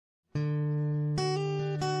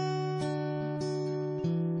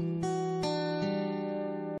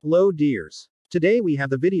Hello dears. Today we have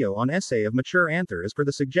the video on essay of mature anther as per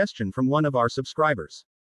the suggestion from one of our subscribers.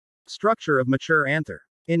 Structure of mature anther.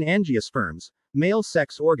 In Angiosperms, male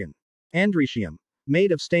sex organ. Androecium,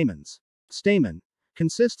 made of stamens. Stamen,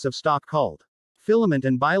 consists of stalk called filament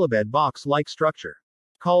and bilobed box-like structure,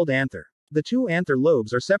 called anther. The two anther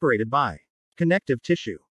lobes are separated by connective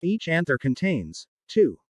tissue. Each anther contains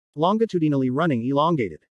 2 longitudinally running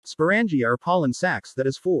elongated sporangia or pollen sacs, that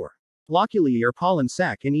is 4 loculi or pollen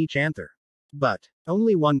sac in each anther. But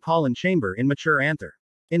only one pollen chamber in mature anther.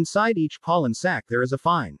 Inside each pollen sac there is a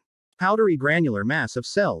fine, powdery granular mass of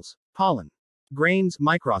cells, pollen grains,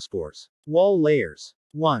 microspores. Wall layers.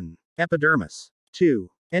 1. Epidermis. 2.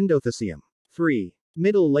 Endothecium. 3.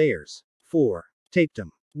 Middle layers. 4. Tapetum.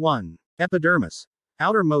 1. Epidermis,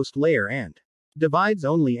 outermost layer, and divides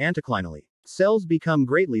only anticlinally. Cells become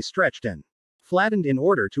greatly stretched and flattened in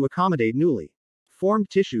order to accommodate newly formed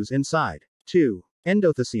tissues inside. 2.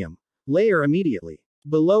 Endothecium, layer immediately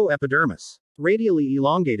below epidermis. Radially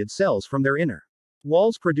elongated cells from their inner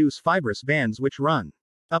walls produce fibrous bands which run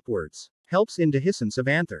upwards. Helps in dehiscence of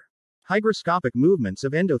anther. Hygroscopic movements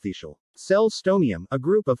of endothelial cells. Stomium, a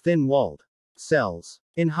group of thin-walled cells.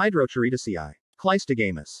 In Hydrochaeridaceae,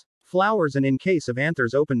 Cleistogamous flowers, and in case of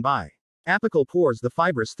anthers open by apical pores the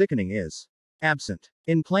fibrous thickening is absent.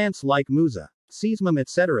 In plants like Musa, Sesamum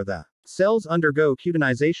etc. the cells undergo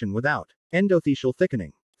cutinization without endothelial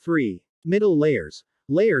thickening. 3. Middle layers.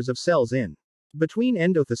 Layers of cells in between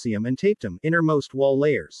endothecium and tapetum, innermost wall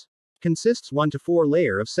layers. Consists 1 to 4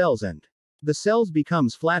 layer of cells, and the cells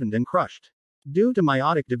becomes flattened and crushed due to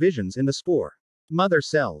meiotic divisions in the spore mother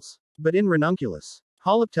cells. But in ranunculus,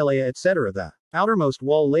 Holoptelea etc. the outermost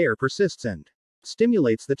wall layer persists and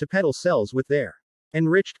stimulates the tapetal cells with their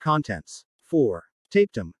enriched contents. 4.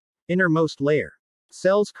 Tapetum. Innermost layer.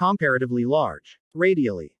 Cells comparatively large,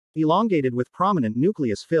 radially elongated with prominent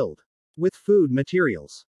nucleus filled with food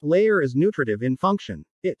materials. Layer is nutritive in function.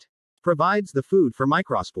 It provides the food for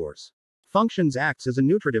microspores. Functions: acts as a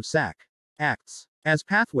nutritive sac. Acts as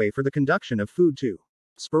pathway for the conduction of food to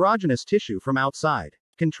spirogenous tissue from outside.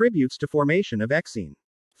 Contributes to formation of exene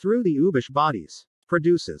through the ubish bodies.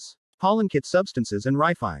 Produces pollenkit substances and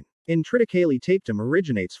rhyphine. In triticale, tapetum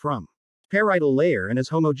originates from parietal layer and is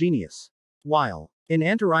homogeneous, while in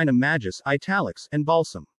Anterinum majus, italics, and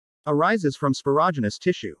balsam arises from spirogenous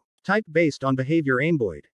tissue. Type based on behavior: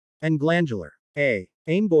 amboid and glandular. A.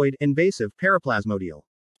 Amboid, invasive, paraplasmodial.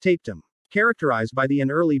 Tapetum, characterized by the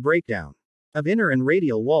early breakdown of inner and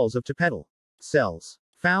radial walls of tapetal cells.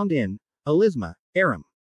 Found in Elisma, Arum,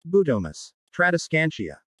 Butomus,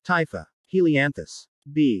 Tradescantia, Typha, Helianthus.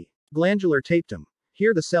 B. Glandular tapetum.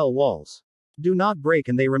 Here the cell walls do not break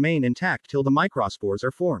and they remain intact till the microspores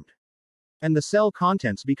are formed, and the cell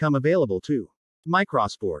contents become available to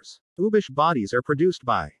microspores. Ubish bodies are produced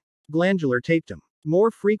by glandular tapetum. More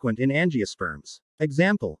frequent in angiosperms.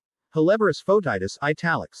 Example: Helleborus photitis,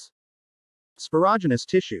 italics. Spirogenous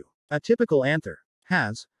tissue. A typical anther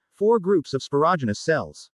has 4 groups of spirogenous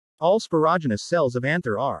cells. All spirogenous cells of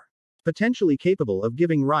anther are potentially capable of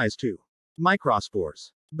giving rise to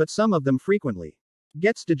microspores, but some of them frequently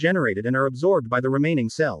gets degenerated and are absorbed by the remaining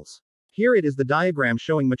cells. Here it is the diagram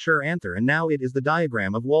showing mature anther, and now it is the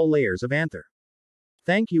diagram of wall layers of anther.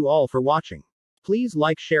 Thank you all for watching. Please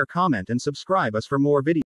like, share, comment, and subscribe us for more videos.